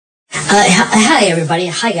Hi everybody.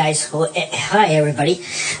 Hi guys. Hi everybody.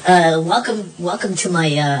 Welcome to my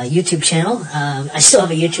YouTube channel. I still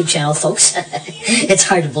have a YouTube channel, folks. It's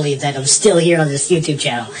hard to believe that I'm still here on this YouTube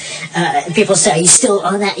channel. People say, "Are you still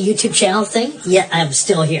on that YouTube channel thing?" Yeah, I'm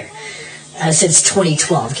still here since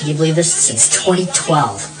 2012. Can you believe this? Since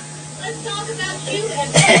 2012. Let's talk about you.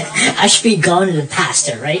 I should be gone in the past,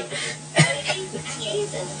 right?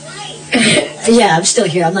 Jesus Christ. Yeah, I'm still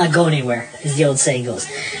here. I'm not going anywhere, as the old saying goes.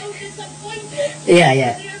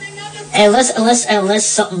 Yeah. Unless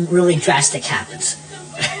something really drastic happens.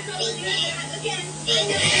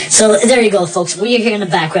 So there you go, folks. What you hear in the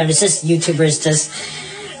background is just YouTubers just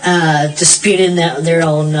disputing their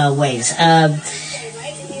own ways.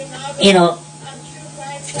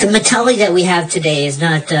 The mentality that we have today is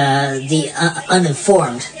not the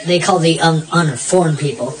uninformed. They call the uninformed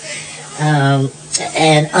people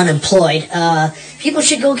and unemployed. People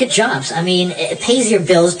should go get jobs. I mean, it pays your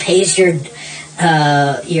bills, pays your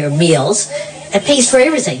meals. It pays for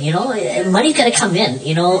everything, Money's got to come in,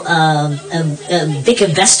 Big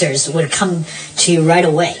investors would come to you right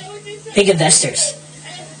away. Big investors.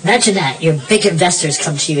 Imagine that. Your big investors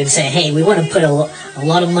come to you and say, "Hey, we want to put a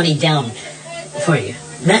lot of money down for you."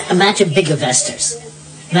 Imagine big investors.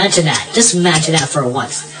 Imagine that. Just imagine that for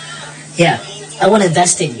once. Yeah, I want to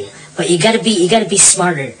invest in you, but you got to be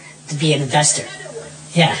smarter to be an investor.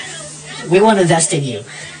 Yeah, we want to invest in you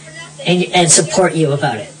and support you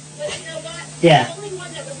about it. Yeah.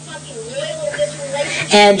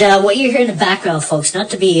 And what you hear in the background, folks, not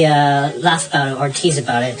to be laugh about it or tease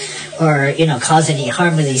about it or cause any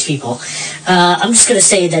harm to these people. I'm just going to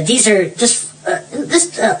say that these are just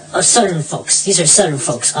Southern folks. These are Southern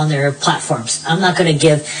folks on their platforms. I'm not going to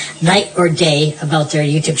give night or day about their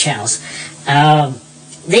YouTube channels.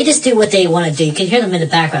 They just do what they want to do. You can hear them in the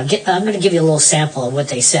background. I'm going to give you a little sample of what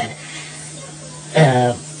they said.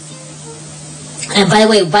 And by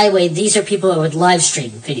the way, these are people that would live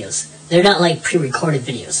stream videos. They're not like pre-recorded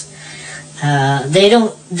videos. They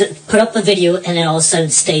don't put up a video and then all of a sudden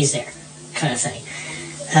it stays there, kind of thing.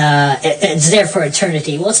 It's there for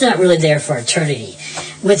eternity. Well, it's not really there for eternity.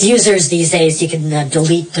 With users these days, you can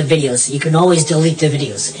delete the videos. You can always delete the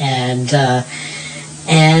videos, and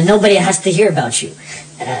nobody has to hear about you.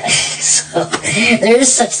 So there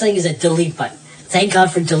is such thing as a delete button. Thank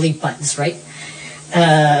God for delete buttons, right?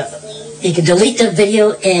 You can delete the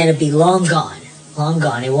video and it'll be long gone. Long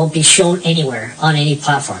gone. It won't be shown anywhere on any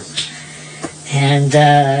platform. And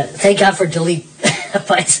thank God for delete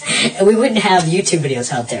buttons. And we wouldn't have YouTube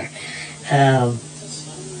videos out there. And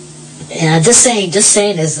just saying,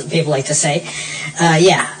 as people like to say.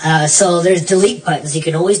 So there's delete buttons. You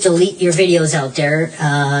can always delete your videos out there.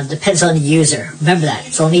 Depends on the user. Remember that.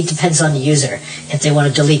 It only depends on the user if they want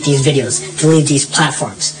to delete these videos, delete these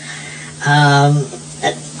platforms.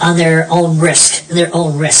 On their own risk,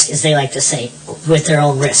 as they like to say, with their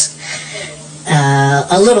own risk.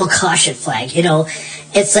 A little caution flag,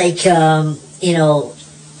 It's like,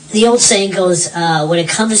 the old saying goes, when it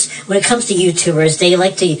comes to YouTubers, they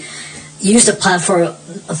like to use the platform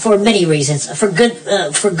for many reasons, for good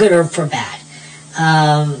or for bad.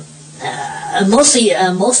 Most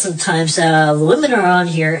of the times, women are on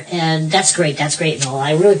here, and that's great, and all.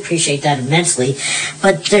 I really appreciate that immensely.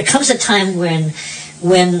 But there comes a time when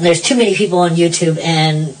there's too many people on YouTube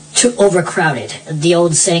and too overcrowded. The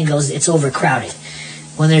old saying goes, it's overcrowded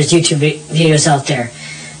when there's YouTube videos out there.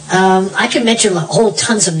 I can mention whole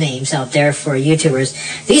tons of names out there for YouTubers.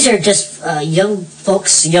 These are just young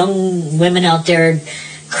folks, young women out there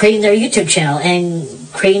creating their YouTube channel and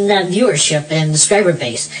creating that viewership and subscriber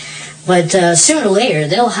base. But sooner or later,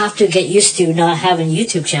 they'll have to get used to not having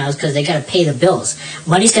YouTube channels because they got to pay the bills.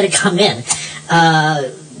 Money's got to come in.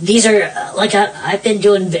 These are, like, I've been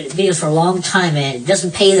doing videos for a long time, and it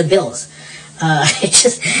doesn't pay the bills. It's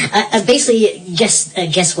just, I basically, guess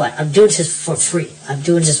what? I'm doing this for free.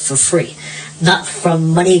 Not from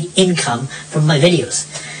money income from my videos.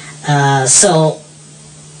 So,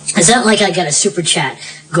 it's not like I got a super chat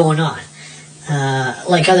going on,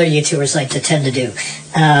 like other YouTubers like to tend to do.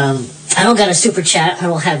 I don't got a super chat. I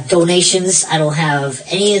don't have donations. I don't have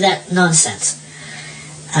any of that nonsense.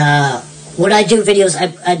 When I do videos,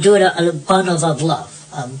 I do it a bundle of love.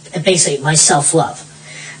 Basically, my self-love.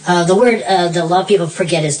 The word that a lot of people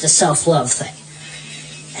forget is the self-love thing.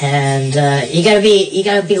 And you gotta be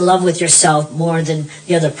in love with yourself more than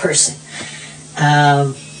the other person.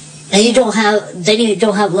 And you don't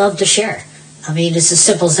have love to share. I mean, it's as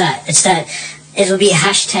simple as that. It'll be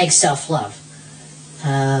hashtag self-love.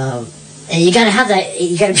 And you gotta have that.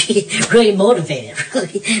 You gotta be really motivated,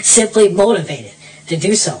 really simply motivated to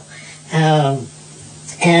do so.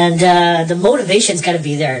 And the motivation's got to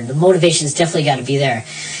be there. The motivation's definitely got to be there.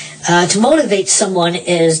 To motivate someone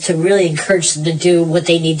is to really encourage them to do what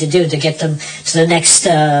they need to do to get them to the next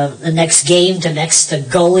game, to the next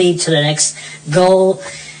goalie, to the next goal.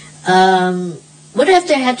 What do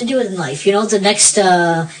they have to do in life? You know, the next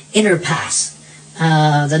inner pass,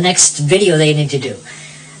 the next video they need to do.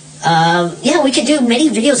 Yeah, we can do many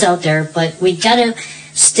videos out there, but we gotta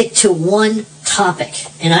stick to one topic.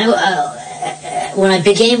 And when I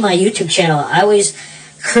began my YouTube channel, I always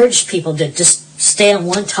encouraged people to just stay on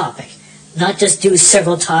one topic, not just do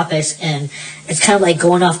several topics. And it's kind of like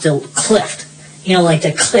going off the cliff, you know, like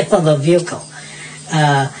the cliff of a vehicle,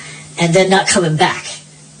 and then not coming back.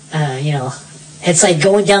 You know, it's like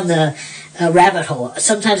going down the rabbit hole.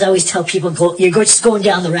 Sometimes I always tell people, you're just going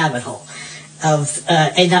down the rabbit hole of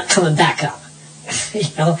and not coming back up. You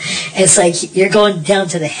know, it's like you're going down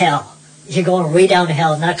to the hell. You're going way down to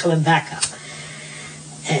hell, not coming back up.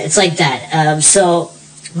 It's like that. So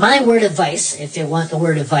my word of advice, if they want the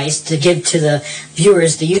word of advice to give to the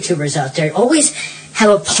viewers, the YouTubers out there, always have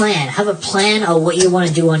a plan. Have a plan of what you want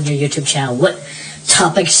to do on your YouTube channel. What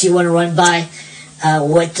topics you want to run by.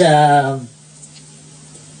 It's a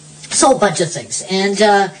whole bunch of things. And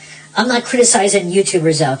I'm not criticizing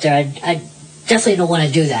YouTubers out there. I definitely don't want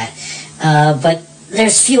to do that. But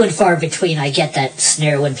there's few and far between. I get that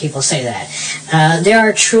snare when people say that. There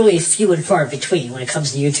are truly few and far between when it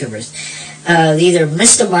comes to YouTubers. They either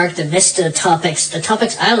miss the mark, they miss the topics. The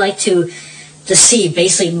topics I like to see,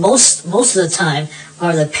 basically most of the time,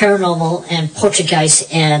 are the paranormal and poltergeist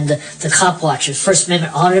and the cop watchers, First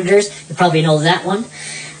Amendment auditors. You probably know that one.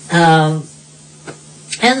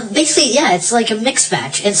 And basically, yeah, it's like a mix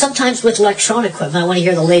match. And sometimes with electronic equipment, I want to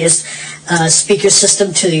hear the latest speaker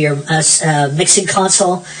system to your mixing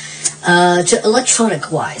console, to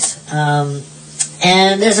electronic-wise.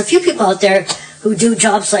 And there's a few people out there who do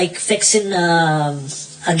jobs like fixing air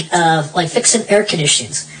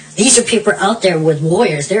conditionings. These are people out there with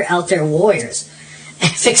warriors. They're out there warriors,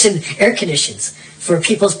 fixing air conditions for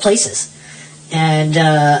people's places. And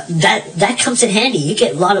that comes in handy. You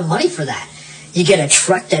get a lot of money for that. You get a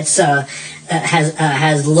truck that's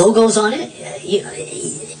has logos on it,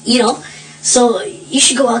 you know. So you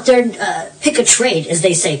should go out there and pick a trade, as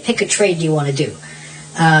they say. Pick a trade you want to do.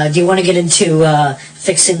 Do you want to get into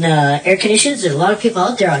fixing air conditioners? There's a lot of people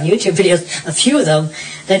out there on YouTube videos, a few of them,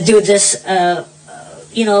 that do this,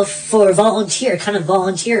 you know, for volunteer kind of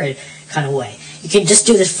way. You can just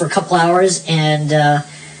do this for a couple hours and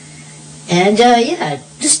yeah,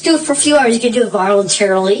 just do it for a few hours. You can do it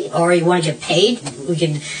voluntarily, or you want to get paid.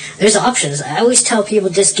 There's options. I always tell people,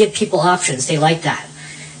 just give people options. They like that.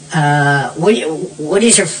 What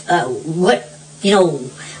is your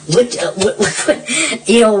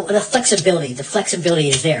the flexibility. The flexibility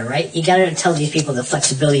is there, right? You got to tell these people the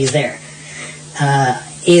flexibility is there,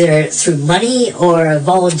 either through money or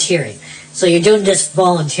volunteering. So you're doing this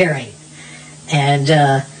volunteering, and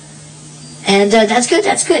that's good.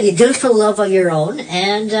 That's good. You do it for the love of your own,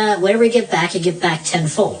 and whatever you get back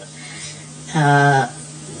tenfold.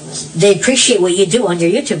 They appreciate what you do on your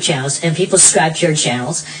YouTube channels, and people subscribe to your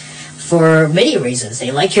channels for many reasons.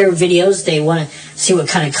 They like your videos. They want to see what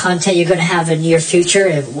kind of content you're going to have in the near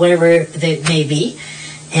future, whatever it may be.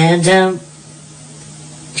 And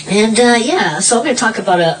yeah, so I'm going to talk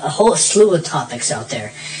about a whole slew of topics out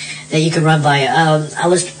there that you can run by. I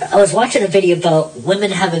was watching a video about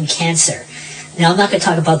women having cancer. Now, I'm not going to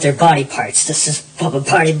talk about their body parts. This is a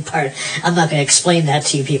body part. I'm not going to explain that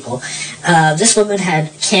to you people. This woman had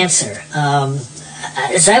cancer.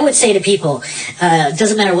 As I would say to people, it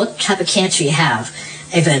doesn't matter what type of cancer you have.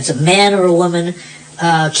 If it's a man or a woman,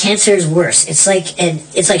 cancer is worse. It's like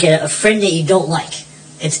a friend that you don't like.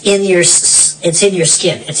 It's in your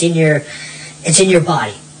skin. It's in your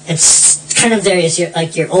body. It's kind of there. It's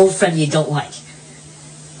like your old friend you don't like.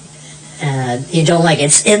 You don't like.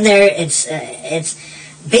 It's in there. It's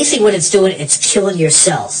basically what it's doing. It's killing your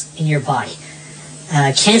cells in your body.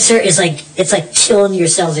 Cancer is like killing your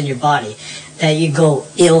cells in your body that you go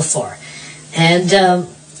ill for, and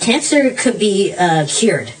cancer could be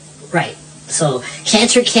cured, right? So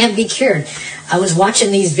cancer can be cured. I was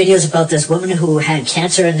watching these videos about this woman who had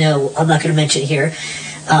cancer, and I'm not going to mention here.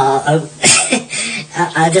 I'll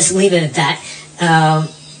just leave it at that.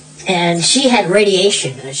 And she had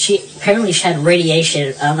radiation. She had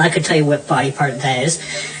radiation. I'm not going to tell you what body part that is.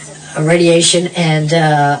 Radiation, and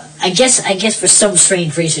I guess for some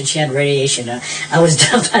strange reason she had radiation. I was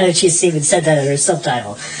dumbfounded she even said that in her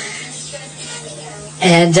subtitle.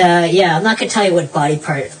 And yeah, I'm not going to tell you what body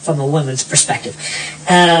part from a woman's perspective.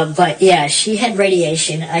 But yeah, she had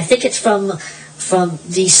radiation. I think it's from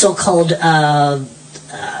the so-called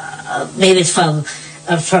maybe it's from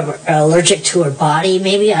allergic to her body.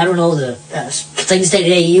 Maybe I don't know the things that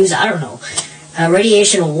they use. I don't know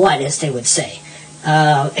radiation or what, as they would say.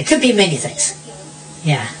 It could be many things.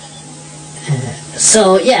 Yeah.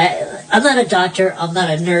 So yeah, I'm not a doctor. I'm not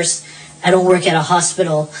a nurse. I don't work at a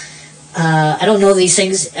hospital. I don't know these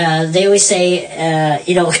things. They always say,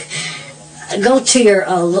 go to your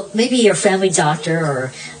maybe your family doctor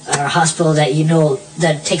or a hospital that you know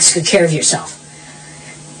that takes good care of yourself.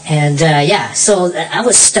 And so I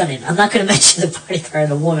was stunning. I'm not going to mention the body part of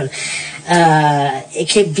the woman. It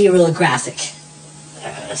could be real graphic.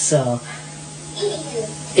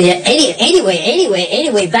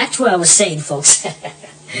 Anyway, back to what I was saying, folks.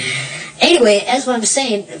 Anyway, as what I'm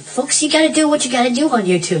saying, folks, you got to do what you got to do on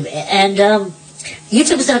YouTube, and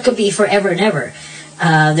YouTube's not going to be forever and ever.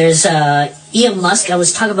 There's Elon Musk. I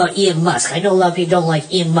was talking about Elon Musk. I know a lot of people don't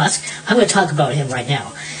like Elon Musk. I'm going to talk about him right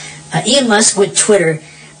now. Elon Musk with Twitter.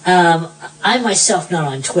 I myself not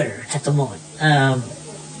on Twitter at the moment.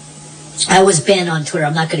 I was banned on Twitter.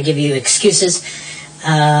 I'm not going to give you excuses.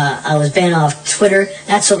 I was banned off Twitter.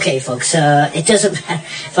 That's okay, folks. It doesn't matter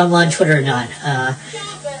if I'm on Twitter or not.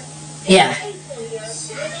 Yeah.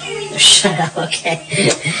 Shut up, okay.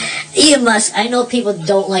 Elon Musk, I know people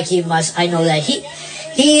don't like Elon Musk. I know that.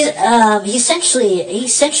 He's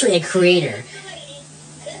essentially a creator.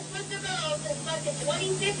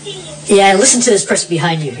 Yeah, listen to this person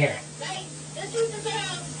behind you here.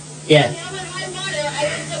 Yeah.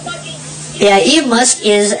 Yeah, Elon Musk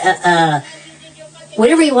is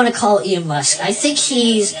whatever you want to call Elon Musk. I think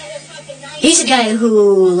he's a guy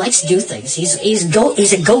who likes to do things. He's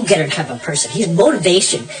a go-getter type of person. He's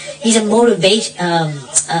motivation. He's a motivation.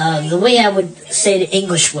 The way I would say the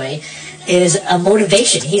English way is a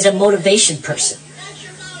motivation. He's a motivation person.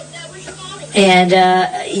 And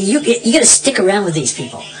you got to stick around with these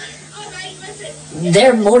people.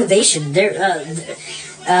 Their motivation.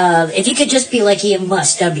 If you could just be like Elon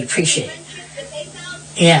Musk, that'd be appreciated.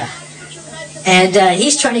 Yeah. And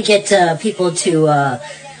he's trying to get people to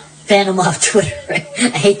ban him off Twitter. I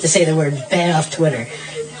hate to say the word ban off Twitter.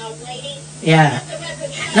 Yeah.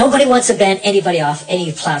 Nobody wants to ban anybody off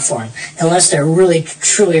any platform unless they're really,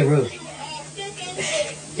 truly rude.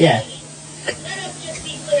 Yeah.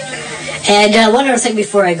 And one other thing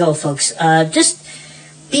before I go, folks. Just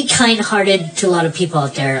be kind-hearted to a lot of people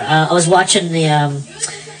out there. I was watching the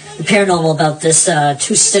paranormal about this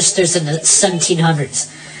two sisters in the 1700s.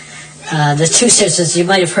 The two sisters, you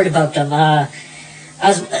might have heard about them.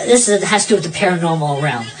 This has to do with the paranormal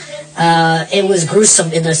realm. It was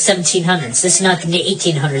gruesome in the 1700s. This is not in the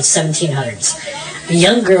 1800s, 1700s. The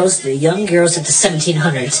young girls at the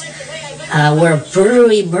 1700s were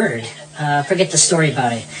brutally murdered. Forget the story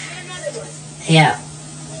about it. Yeah.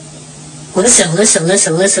 Listen,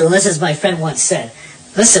 as my friend once said.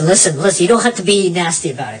 Listen. You don't have to be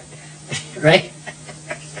nasty about it. Right?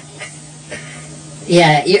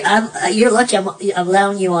 Yeah, you're lucky I'm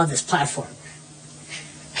allowing you on this platform.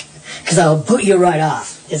 Because I'll boot you right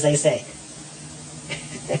off, as they say.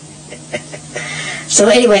 So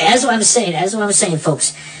anyway, as what I'm saying,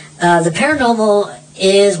 folks, the paranormal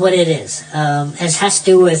is what it is. It has to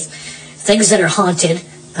do with things that are haunted,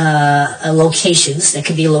 locations. It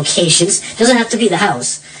could be locations. It doesn't have to be the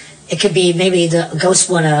house. It could be maybe the ghosts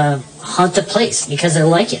want to haunt the place because they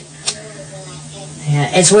like it.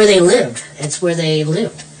 Yeah, it's where they lived. It's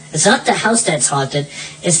not the house that's haunted.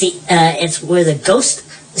 It's where the ghost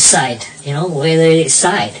side, where they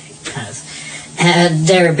side, kind of. And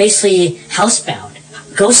they're basically housebound.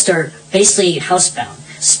 Ghosts are basically housebound.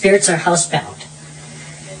 Spirits are housebound.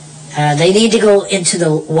 They need to go into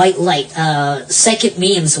the white light. Psychic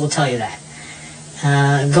mediums will tell you that.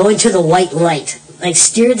 Go into the white light. Like,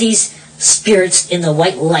 steer these spirits in the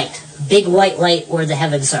white light. Big white light where the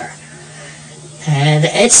heavens are. And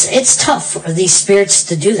it's tough for these spirits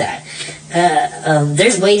to do that.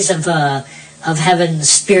 There's ways of having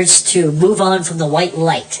spirits to move on from the white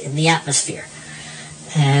light in the atmosphere.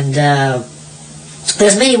 And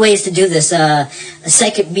there's many ways to do this. A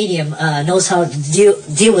psychic medium knows how to deal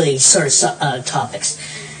with these sort of topics.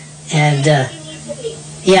 And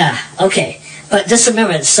yeah, okay. But just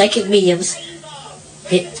remember, psychic mediums,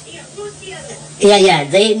 they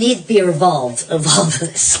need to be involved in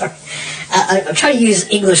this. Sorry. I'm trying to use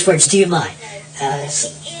English words. Do you mind?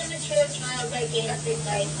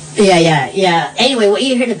 Yeah. Anyway, what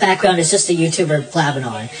you hear in the background is just a YouTuber blabbing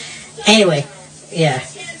on. Anyway, yeah.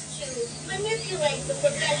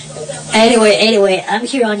 Anyway, I'm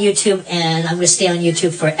here on YouTube, and I'm going to stay on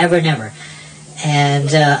YouTube forever and ever.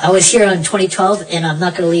 And I was here in 2012, and I'm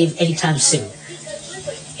not going to leave anytime soon.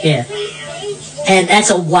 Yeah. And that's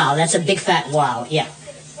a wow. That's a big fat wow. Yeah.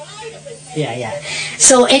 Yeah, yeah.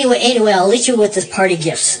 So anyway, I'll leave you with this party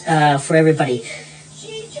gifts for everybody.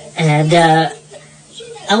 And I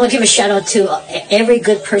want to give a shout out to every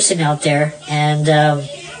good person out there. And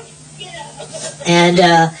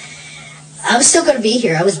I'm still going to be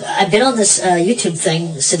here. I've been on this YouTube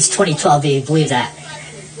thing since 2012. Do you believe that?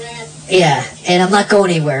 Yeah, and I'm not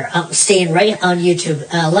going anywhere. I'm staying right on YouTube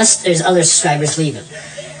unless there's other subscribers leaving.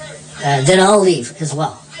 Then I'll leave as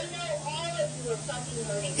well.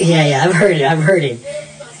 Yeah, I've heard it.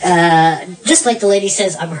 Just like the lady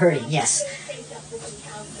says, I'm hurting, yes.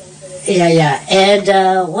 Yeah. And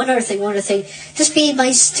one other thing, just be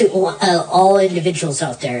nice to all individuals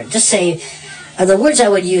out there. Just say, the words I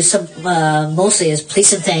would use mostly is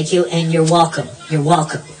please and thank you and you're welcome. You're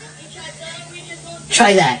welcome.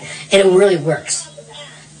 Try that, and it really works.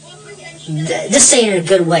 Just say it in a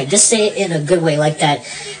good way. Just say it in a good way like that,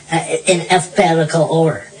 in alphabetical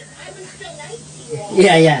order.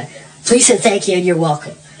 Yeah. Please and thank you and you're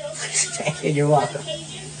welcome. Please and thank you and you're welcome.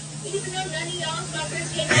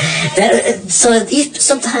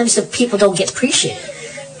 Sometimes the people don't get appreciated.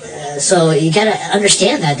 So you gotta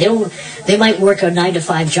understand that they might work a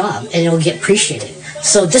 9-to-5 job and they don't get appreciated.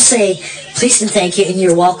 So just say please and thank you and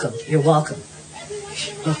you're welcome. You're welcome.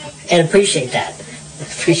 And appreciate that.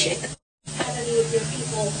 Appreciate that.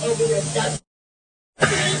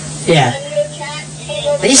 Yeah.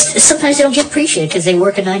 Sometimes they don't get appreciated because they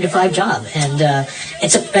work a 9-to-5 job, and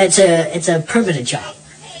it's a permanent job.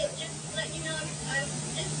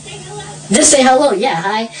 Just say hello, yeah,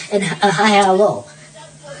 hi, and hi, hello,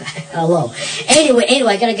 hello. Anyway,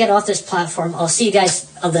 I gotta get off this platform. I'll see you guys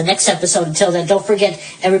on the next episode. Until then, don't forget,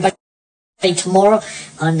 everybody. Tomorrow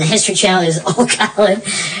on the History Channel is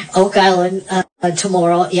Oak Island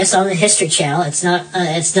tomorrow. Yes, on the History Channel. It's not.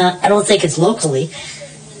 I don't think it's locally,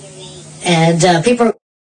 and people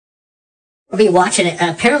will be watching it.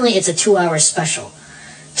 Apparently, it's a 2-hour special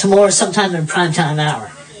tomorrow, sometime in primetime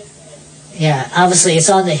hour. Yeah, obviously, it's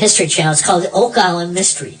on the History Channel. It's called the Oak Island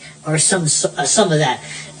Mystery, or some of that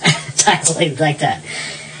title like that.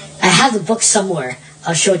 I have the book somewhere.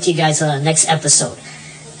 I'll show it to you guys on the next episode.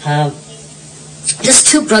 Just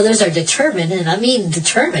two brothers are determined, and I mean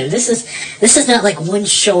determined. This is not like one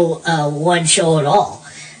show at all.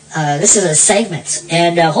 This is a segment,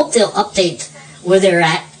 and I hope they'll update where they're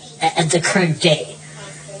at the current day.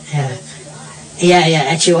 Yeah,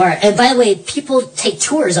 at you are. And by the way, people take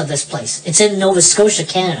tours of this place. It's in Nova Scotia,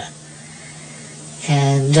 Canada,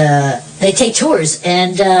 and they take tours,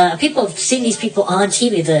 and people have seen these people on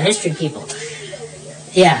TV, the history people.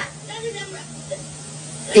 Yeah.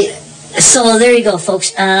 So there you go,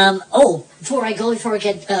 folks. Before I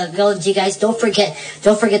get going to you guys, don't forget.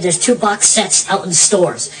 There's 2 box sets out in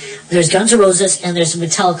stores. There's Guns N' Roses and there's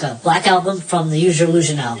Metallica Black Album from the Use Your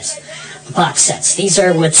Illusion albums box sets. These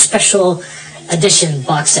are with special edition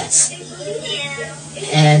box sets.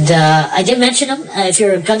 And I did mention them. If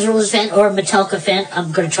you're a Guns N' Roses fan or a Metallica fan,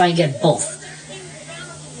 I'm going to try and get both.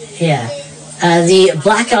 Yeah. The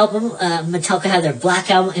Black Album, Metallica had their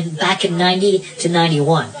Black Album back in 90 to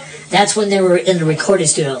 91. That's when they were in the recording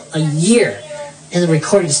studio, a year in the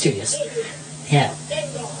recording studios. Yeah.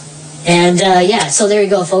 And, so there you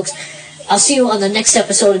go, folks. I'll see you on the next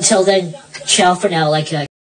episode. Until then, ciao for now.